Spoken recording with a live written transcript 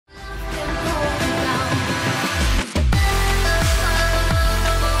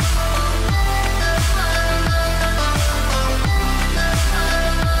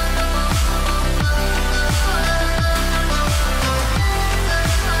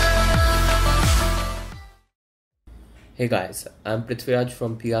Hey guys, I'm Prithviraj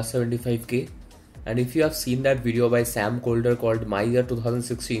from PR75K, and if you have seen that video by Sam Kolder called My Year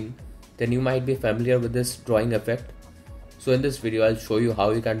 2016, then you might be familiar with this drawing effect. So in this video I'll show you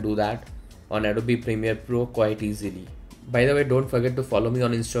how you can do that on Adobe Premiere Pro quite easily. By the way, don't forget to follow me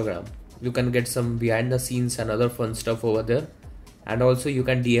on Instagram. You can get some behind the scenes and other fun stuff over there, and also you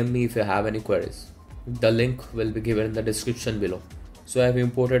can DM me if you have any queries. The link will be given in the description below. So I have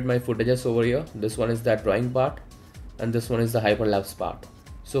imported my footages over here. This one is that drawing part, and this one is the hyperlapse part.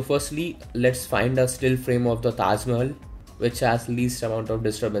 So firstly, let's find a still frame of the Taj Mahal which has least amount of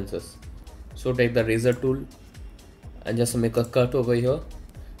disturbances. So take the razor tool and just make a cut over here.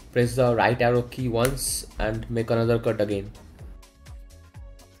 Press the right arrow key once and make another cut again.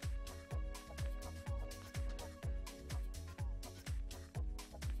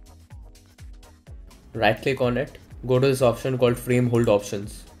 Right click on it, go to this option called frame hold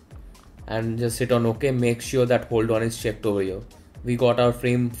options and just hit on OK. Make sure that hold on is checked over here. We got our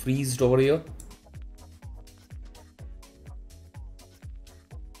frame freezed over here.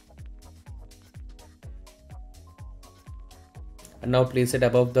 And now place it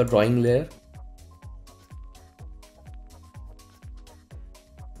above the drawing layer.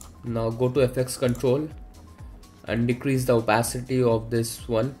 Now go to FX control and decrease the opacity of this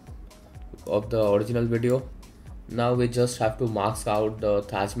one of the original video. Now we just have to mask out the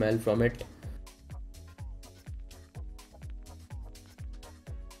Taj Mahal from it.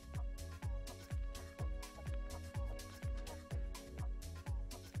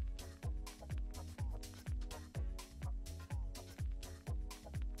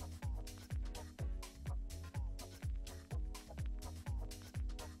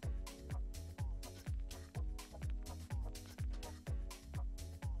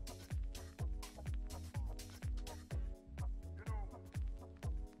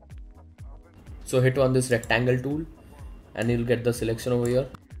 So hit on this rectangle tool and you'll get the selection over here.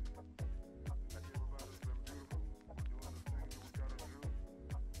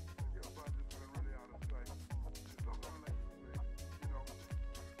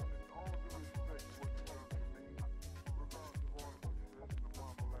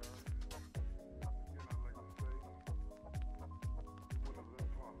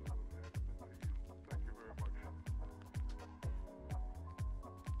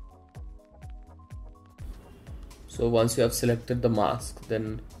 So once you have selected the mask,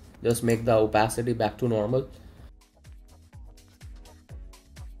 then just make the opacity back to normal.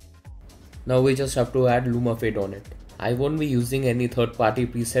 Now we just have to add Luma fade on it. I won't be using any third-party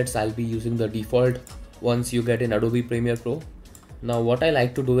presets. I'll be using the default ones you get in Adobe Premiere Pro. Now what I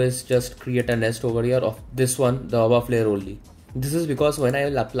like to do is just create a nest over here of this one, the above layer only. This is because when I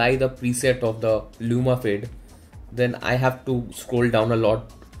will apply the preset of the Luma fade, then I have to scroll down a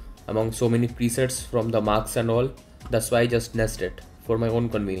lot among so many presets from the marks and all. That's why I just nest it for my own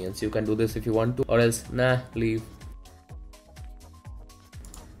convenience. You can do this if you want to, or else leave.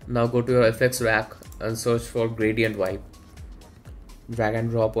 Now go to your FX rack and search for gradient wipe. Drag and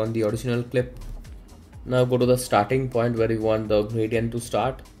drop on the original clip. Now go to the starting point where you want the gradient to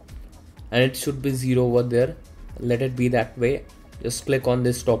start, and it should be 0 over there. Let it be that way. Just click on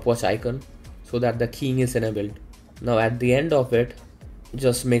this stopwatch icon so that the keying is enabled. Now at the end of it,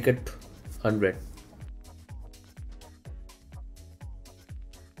 just make it 100.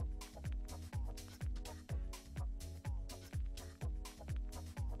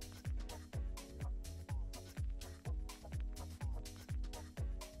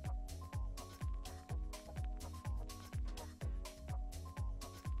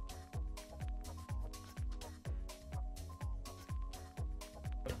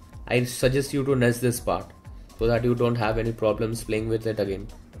 I suggest you to nest this part so that you don't have any problems playing with it again.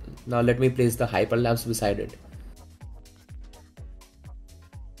 Now let me place the hyperlapse beside it.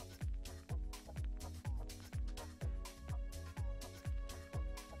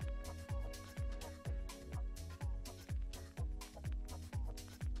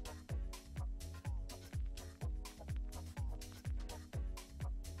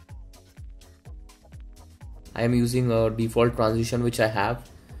 I am using a default transition which I have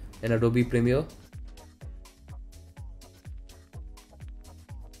in Adobe Premiere.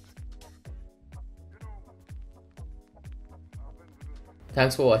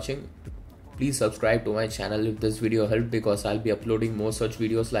 Thanks for watching. Please subscribe to my channel if this video helped, because I'll be uploading more such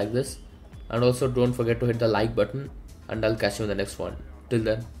videos like this. And also don't forget to hit the like button, and I'll catch you in the next one. Till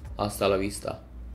then, hasta la vista.